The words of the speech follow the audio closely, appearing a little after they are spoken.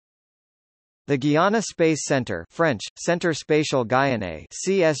The Guyana Space Center French, Centre Spatial Guyanais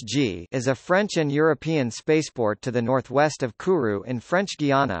 (CSG) is a French and European spaceport to the northwest of Kourou in French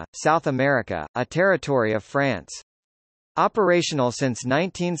Guiana, South America, a territory of France. Operational since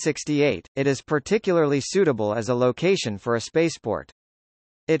 1968, it is particularly suitable as a location for a spaceport.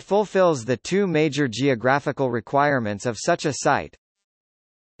 It fulfills the two major geographical requirements of such a site.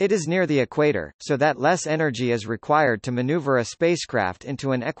 It is near the equator, so that less energy is required to maneuver a spacecraft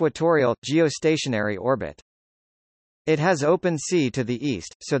into an equatorial, geostationary orbit. It has open sea to the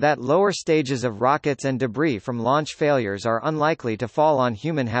east, so that lower stages of rockets and debris from launch failures are unlikely to fall on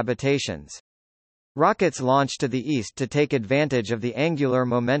human habitations. Rockets launch to the east to take advantage of the angular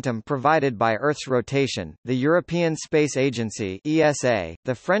momentum provided by Earth's rotation. The European Space Agency (ESA),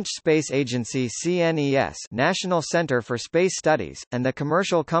 the French Space Agency CNES, National Centre for Space Studies, and the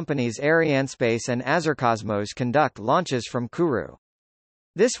commercial companies Arianespace and Azercosmos conduct launches from Kourou.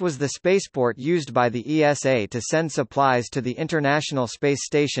 This was the spaceport used by the ESA to send supplies to the International Space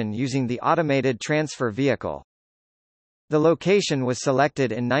Station using the automated transfer vehicle. The location was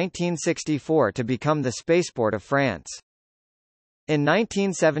selected in 1964 to become the spaceport of France. In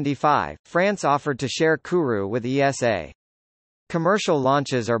 1975, France offered to share Kourou with ESA. Commercial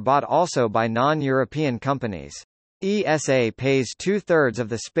launches are bought also by non-European companies. ESA pays two-thirds of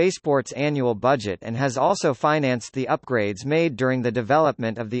the spaceport's annual budget and has also financed the upgrades made during the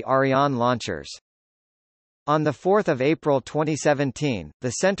development of the Ariane launchers. On 4 April 2017,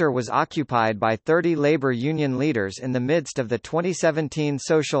 the center was occupied by 30 labor union leaders in the midst of the 2017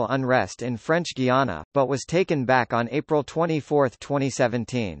 social unrest in French Guiana, but was taken back on April 24,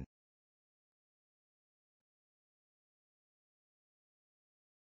 2017.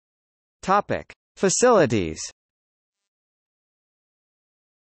 Topic: Facilities.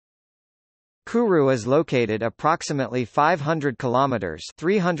 Kourou is located approximately 500 kilometers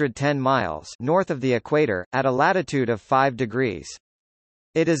 (310 miles) north of the equator, at a latitude of 5 degrees.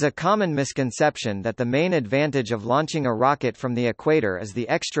 It is a common misconception that the main advantage of launching a rocket from the equator is the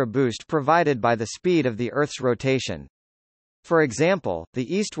extra boost provided by the speed of the Earth's rotation. For example,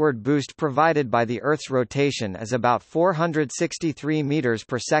 the eastward boost provided by the Earth's rotation is about 463 meters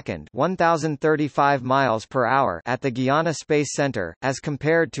per second, 1035 miles per hour at the Guyana Space Center, as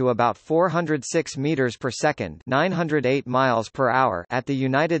compared to about 406 meters per second, 908 miles per hour at the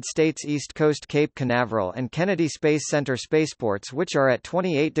United States East Coast Cape Canaveral and Kennedy Space Center spaceports, which are at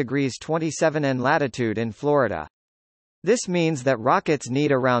 28 degrees 27 N latitude in Florida. This means that rockets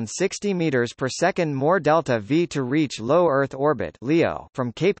need around 60 meters per second more delta-v to reach low Earth orbit (LEO)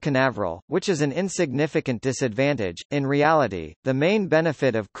 from Cape Canaveral, which is an insignificant disadvantage. In reality, the main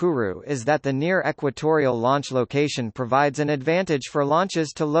benefit of Kourou is that the near equatorial launch location provides an advantage for launches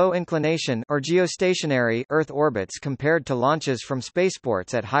to low inclination or geostationary Earth orbits compared to launches from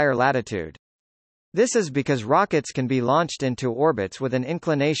spaceports at higher latitude. This is because rockets can be launched into orbits with an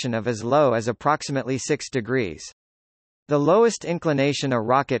inclination of as low as approximately 6 degrees. The lowest inclination a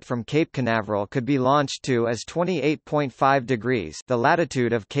rocket from Cape Canaveral could be launched to is 28.5 degrees, the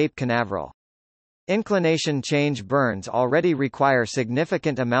latitude of Cape Canaveral. Inclination change burns already require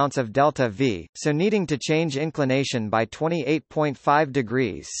significant amounts of delta-v, so needing to change inclination by 28.5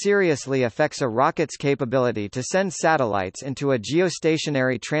 degrees seriously affects a rocket's capability to send satellites into a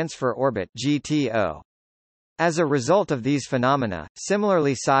geostationary transfer orbit (GTO). As a result of these phenomena,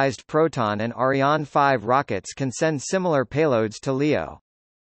 similarly sized Proton and Ariane 5 rockets can send similar payloads to LEO.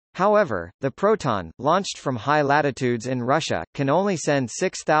 However, the Proton, launched from high latitudes in Russia, can only send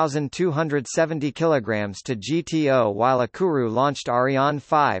 6,270 kilograms to GTO, while a Kourou-launched Ariane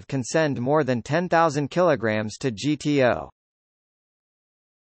 5 can send more than 10,000 kilograms to GTO.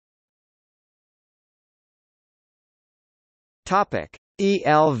 Topic: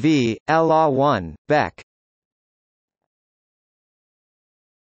 ELV, LA1, Beck.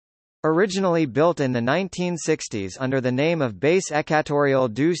 Originally built in the 1960s under the name of Base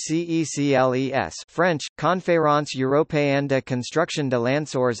Équatoriale du CECLES French, Conférence Européenne de Construction de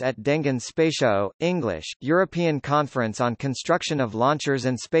Lanceurs et d'Engins Spatiaux, English, European Conference on Construction of Launchers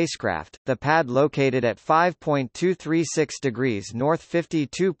and Spacecraft, the pad located at 5.236 degrees north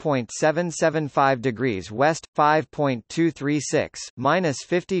 52.775 degrees west, 5.236, minus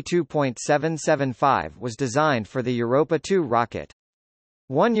 52.775 was designed for the Europa 2 rocket.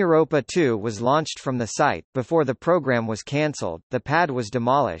 One Europa 2 was launched from the site. Before the program was cancelled, the pad was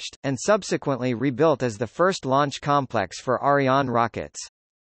demolished, and subsequently rebuilt as the first launch complex for Ariane rockets.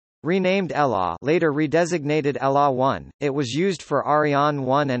 Renamed Ella, later redesignated Ella-1, it was used for Ariane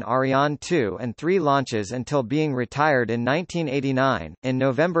 1 and Ariane 2 and 3 launches until being retired in 1989. In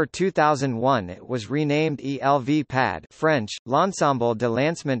November 2001 it was renamed ELV-PAD, French, L'Ensemble de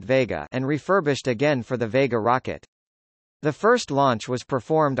Lancement Vega, and refurbished again for the Vega rocket. The first launch was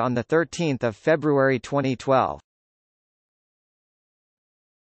performed on 13 February 2012.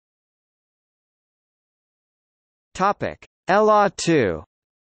 Ella-2.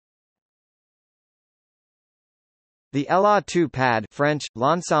 The Ella-2 pad, French,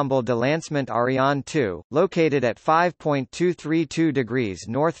 L'Ensemble de Lancement Ariane 2, located at 5.232 degrees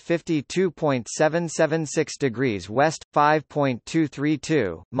north 52.776 degrees west,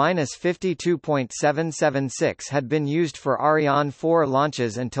 5.232, minus 52.776 had been used for Ariane 4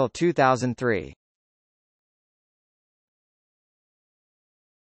 launches until 2003.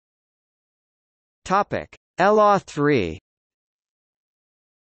 Ella-3.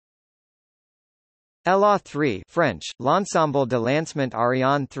 Ella-3, French, L'Ensemble de Lancement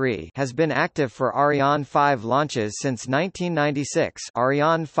Ariane 3, has been active for Ariane 5 launches since 1996.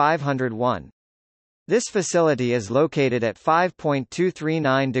 Ariane 501. This facility is located at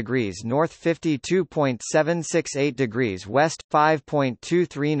 5.239 degrees north 52.768 degrees west,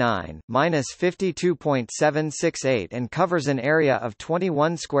 5.239, minus 52.768 and covers an area of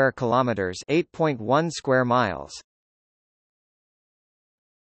 21 square kilometers, 8.1 square miles.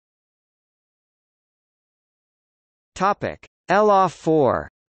 Ella-4.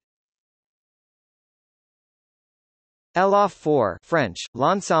 Ella-4, French,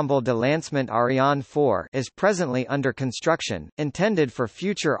 L'Ensemble de Lancement Ariane 4, is presently under construction, intended for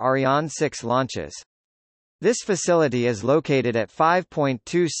future Ariane 6 launches. This facility is located at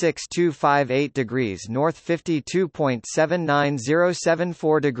 5.26258 degrees north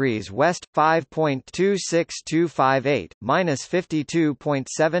 52.79074 degrees west, 5.26258, minus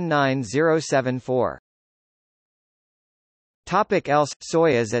 52.79074. Else,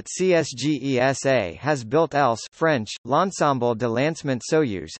 Soyuz at CSGESA has built Else, French, L'Ensemble de Lancement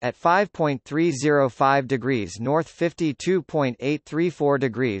Soyuz, at 5.305 degrees north 52.834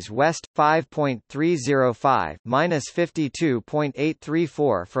 degrees west, 5.305, minus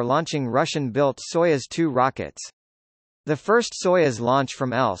 52.834 for launching Russian-built Soyuz 2 rockets. The first Soyuz launch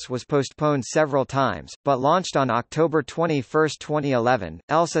from Else was postponed several times, but launched on October 21, 2011.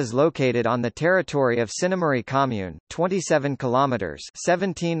 Else is located on the territory of Sinnamary Commune, 27 kilometers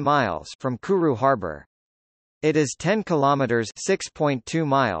 (17 miles) from Kourou Harbor. It is 10 kilometers (6.2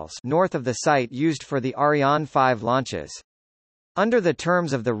 miles) north of the site used for the Ariane 5 launches. Under the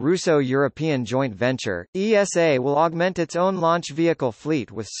terms of the Russo-European joint venture, ESA will augment its own launch vehicle fleet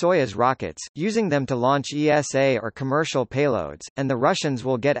with Soyuz rockets, using them to launch ESA or commercial payloads, and the Russians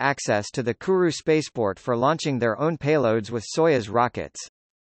will get access to the Kourou spaceport for launching their own payloads with Soyuz rockets.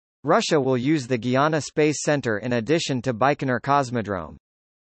 Russia will use the Guyana Space Center in addition to Baikonur Cosmodrome.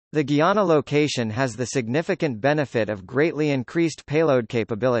 The Guyana location has the significant benefit of greatly increased payload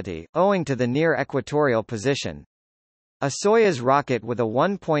capability, owing to the near-equatorial position. A Soyuz rocket with a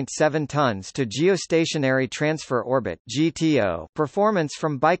 1.7 tons to geostationary transfer orbit (GTO) performance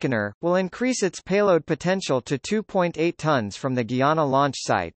from Baikonur will increase its payload potential to 2.8 tons from the Guyana launch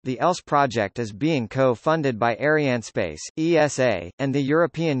site. The ELSE project is being co-funded by Arianespace, ESA, and the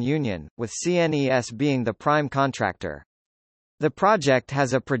European Union, with CNES being the prime contractor. The project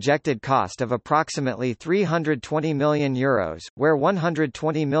has a projected cost of approximately €320 million, where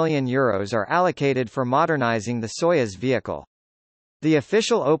 €120 million are allocated for modernizing the Soyuz vehicle. The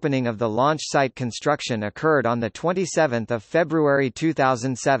official opening of the launch site construction occurred on 27 February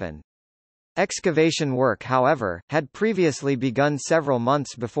 2007. Excavation work, however, had previously begun several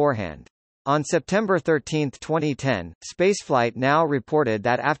months beforehand. On September 13, 2010, Spaceflight Now reported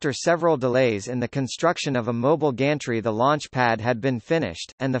that after several delays in the construction of a mobile gantry, the launch pad had been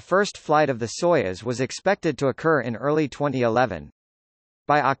finished, and the first flight of the Soyuz was expected to occur in early 2011.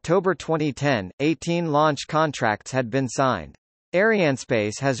 By October 2010, 18 launch contracts had been signed.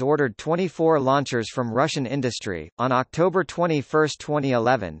 Arianespace has ordered 24 launchers from Russian industry. On October 21,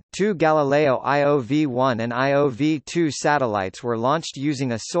 2011, 2 Galileo IOV-1 and IOV-2 satellites were launched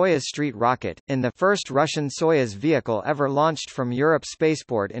using a Soyuz Street rocket, in the first Russian Soyuz vehicle ever launched from Europe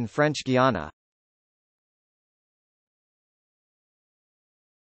spaceport in French Guiana.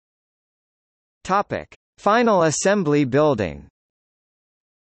 Topic: Final assembly building.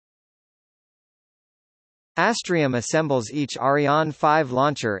 Astrium assembles each Ariane 5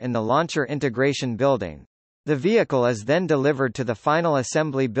 launcher in the Launcher Integration Building. The vehicle is then delivered to the final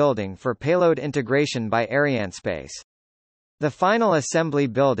assembly building for payload integration by Arianespace. The final assembly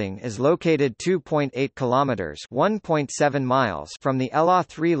building is located 2.8 kilometers (1.7 miles) from the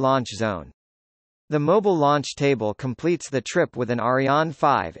ELA-3 launch zone. The mobile launch table completes the trip with an Ariane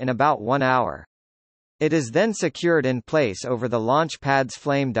 5 in about 1 hour. It is then secured in place over the launch pad's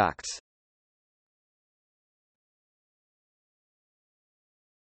flame ducts.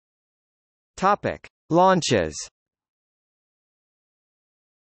 Topic: Launches.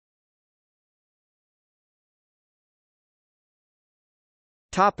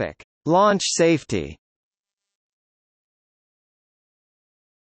 Topic: Launch safety.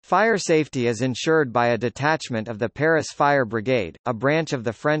 Fire safety is ensured by a detachment of the Paris Fire Brigade, a branch of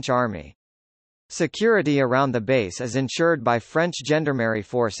the French Army. Security around the base is ensured by French Gendarmerie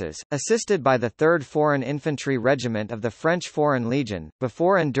forces, assisted by the 3rd Foreign Infantry Regiment of the French Foreign Legion.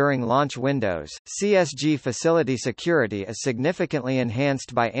 Before and during launch windows, CSG facility security is significantly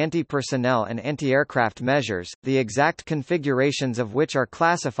enhanced by anti-personnel and anti-aircraft measures, the exact configurations of which are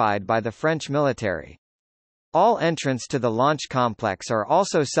classified by the French military. All entrants to the launch complex are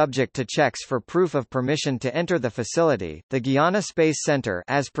also subject to checks for proof of permission to enter the facility. The Guyana Space Center,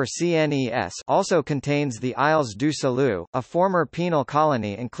 as per CNES, also contains the Isles du Salut, a former penal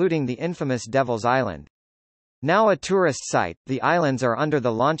colony including the infamous Devil's Island. Now a tourist site, the islands are under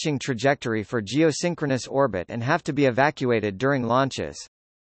the launching trajectory for geosynchronous orbit and have to be evacuated during launches.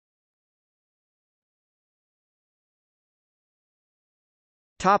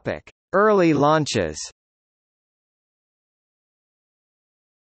 Topic: Early launches.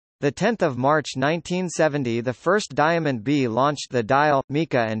 The 10th of March 1970, the first Diamond B launched the Dial,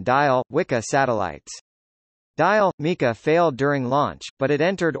 Mika and Dial, Wicca satellites. Dial, Mika failed during launch, but it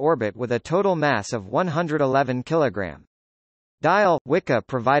entered orbit with a total mass of 111 kg. Dial, Wicca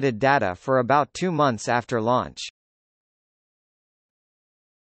provided data for about 2 months after launch.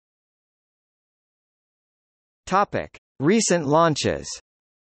 Topic: Recent launches.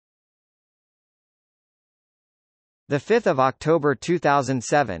 The 5th of October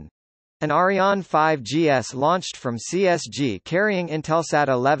 2007, an Ariane 5 GS launched from CSG carrying Intelsat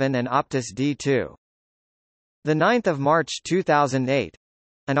 11 and Optus D2. The 9th of March 2008,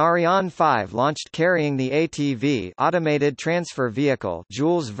 an Ariane 5 launched carrying the ATV Automated Transfer Vehicle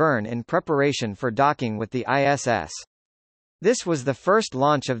Jules Verne in preparation for docking with the ISS. This was the first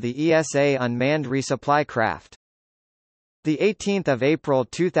launch of the ESA unmanned resupply craft. The 18th of April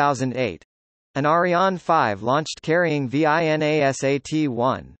 2008, an Ariane 5 launched carrying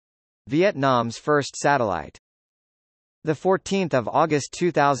VINASAT-1, Vietnam's first satellite. The 14th of August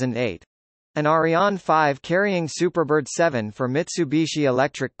 2008, an Ariane 5 carrying Superbird 7 for Mitsubishi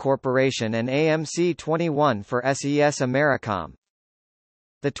Electric Corporation and AMC-21 for SES Americom.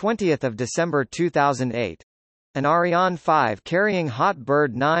 The 20th of December 2008, an Ariane 5 carrying Hot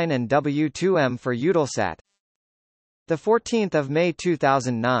Bird 9 and W2M for Eutelsat. The 14th of May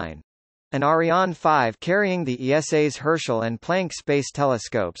 2009, an Ariane 5 carrying the ESA's Herschel and Planck space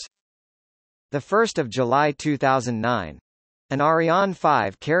telescopes. The 1st of July 2009, an Ariane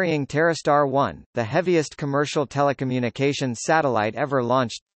 5 carrying TerreStar 1, the heaviest commercial telecommunications satellite ever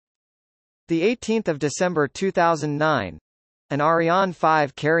launched. The 18th of December 2009, an Ariane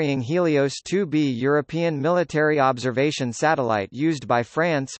 5 carrying Helios 2B European military observation satellite used by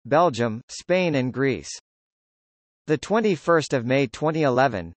France, Belgium, Spain and Greece. The 21st of May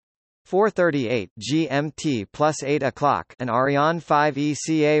 2011, 4:38 GMT plus 8 o'clock, an Ariane 5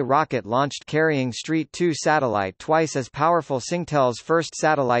 ECA rocket launched carrying Street 2 satellite, twice as powerful Singtel's first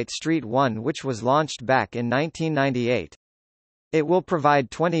satellite Street 1, which was launched back in 1998. It will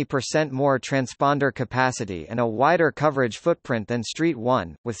provide 20% more transponder capacity and a wider coverage footprint than Street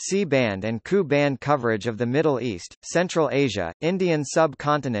 1, with C-band and Ku-band coverage of the Middle East, Central Asia, Indian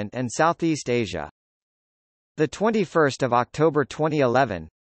subcontinent and Southeast Asia. The 21st of October 2011,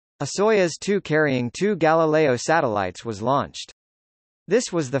 a Soyuz 2 carrying 2 Galileo satellites was launched.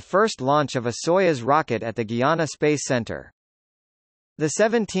 This was the first launch of a Soyuz rocket at the Guyana Space Center. The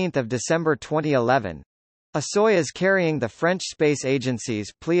 17th of December 2011, a Soyuz carrying the French space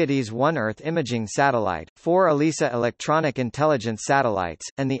agency's Pleiades 1 Earth imaging satellite, 4 ELISA electronic intelligence satellites,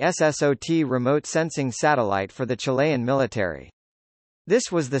 and the SSOT remote sensing satellite for the Chilean military.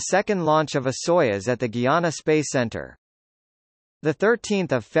 This was the second launch of a Soyuz at the Guyana Space Center. The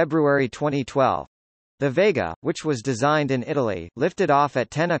 13th of February 2012, the Vega, which was designed in Italy, lifted off at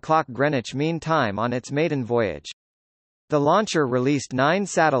 10 o'clock Greenwich Mean Time on its maiden voyage. The launcher released 9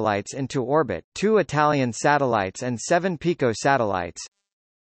 satellites into orbit, 2 Italian satellites and 7 Pico satellites.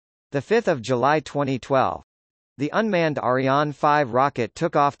 The 5th of July 2012, the unmanned Ariane 5 rocket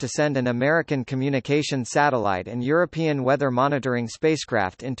took off to send an American communication satellite and European weather monitoring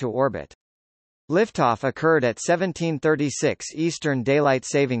spacecraft into orbit. Liftoff occurred at 17:36 Eastern Daylight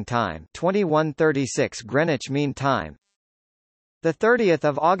Saving Time, 21:36 Greenwich Mean Time. The 30th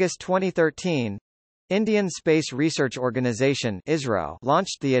of August 2013, Indian Space Research Organisation (ISRO)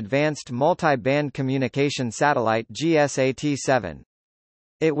 launched the Advanced Multi-Band Communication Satellite GSAT-7.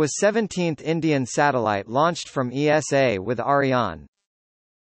 It was 17th Indian satellite launched from ESA with Ariane.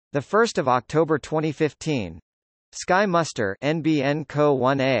 The 1st of October 2015, Sky Muster (NBN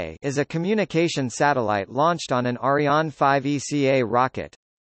CO-1A) is a communication satellite launched on an Ariane 5 ECA rocket.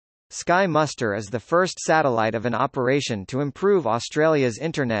 Sky Muster is the first satellite of an operation to improve Australia's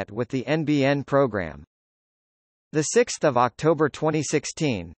internet with the NBN program. The 6th of October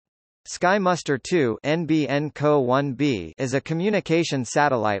 2016, Sky Muster 2 (NBN CO-1B) is a communication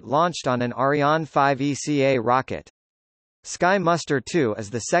satellite launched on an Ariane 5 ECA rocket. Sky Muster 2 is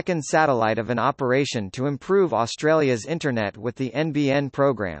the second satellite of an operation to improve Australia's internet with the NBN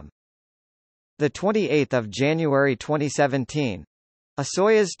program. The 28th of January 2017, a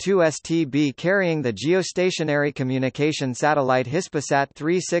Soyuz 2 STB carrying the geostationary communication satellite Hispasat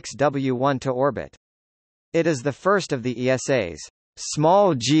 36W1 to orbit. It is the first of the ESA's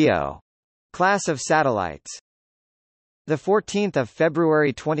small GEO class of satellites. The 14th of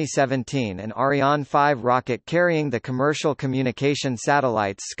February 2017, an Ariane 5 rocket carrying the commercial communication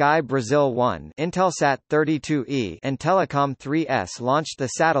satellites Sky Brazil 1, Intelsat 32E, and Telecom 3S launched the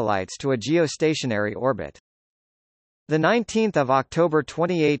satellites to a geostationary orbit. The 19th of October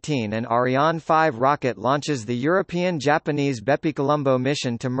 2018, an Ariane 5 rocket launches the European-Japanese BepiColombo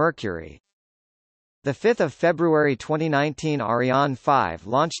mission to Mercury. The 5th of February 2019, Ariane 5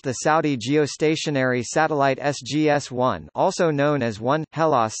 launched the Saudi geostationary satellite SGS-1, also known as 1,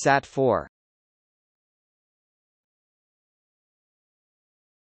 Hellas Sat-4.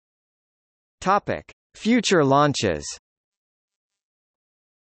 Topic: Future launches.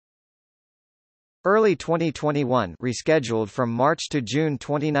 Early 2021, rescheduled from March to June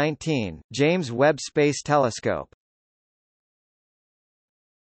 2019, James Webb Space Telescope.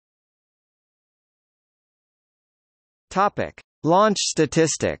 Topic: Launch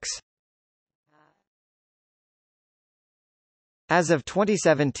statistics. As of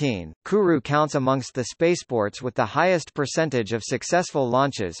 2017, Kourou counts amongst the spaceports with the highest percentage of successful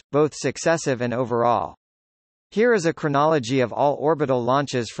launches, both successive and overall. Here is a chronology of all orbital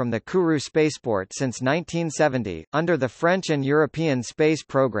launches from the Kourou spaceport since 1970, under the French and European space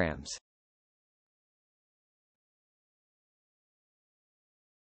programs.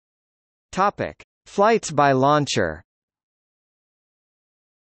 Topic: Flights by launcher.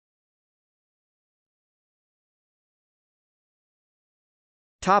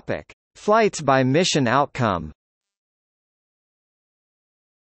 Topic: Flights by mission outcome.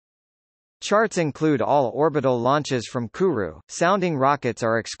 Charts include all orbital launches from Kourou, sounding rockets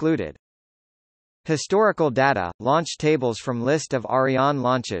are excluded. Historical data, launch tables from list of Ariane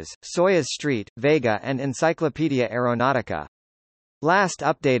launches, Soyuz Street, Vega and Encyclopedia Aeronautica. Last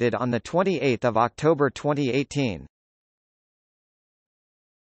updated on 28 October 2018.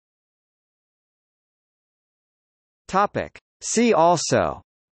 Topic: See also: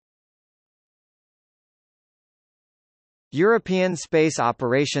 European Space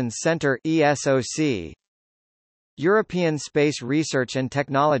Operations Centre (ESOC), European Space Research and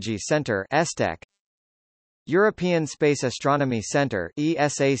Technology Centre (ESTEC), European Space Astronomy Centre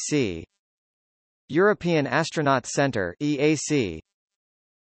 (ESAC), European Astronaut Centre (EAC),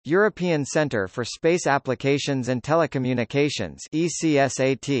 European Centre for Space Applications and Telecommunications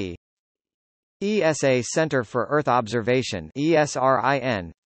 (ECSAT), ESA Centre for Earth Observation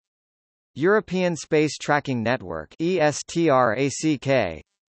 (ESRIN), European Space Tracking Network (ESTRACK),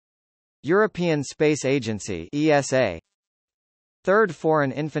 European Space Agency (ESA), 3rd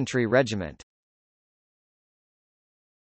Foreign Infantry Regiment.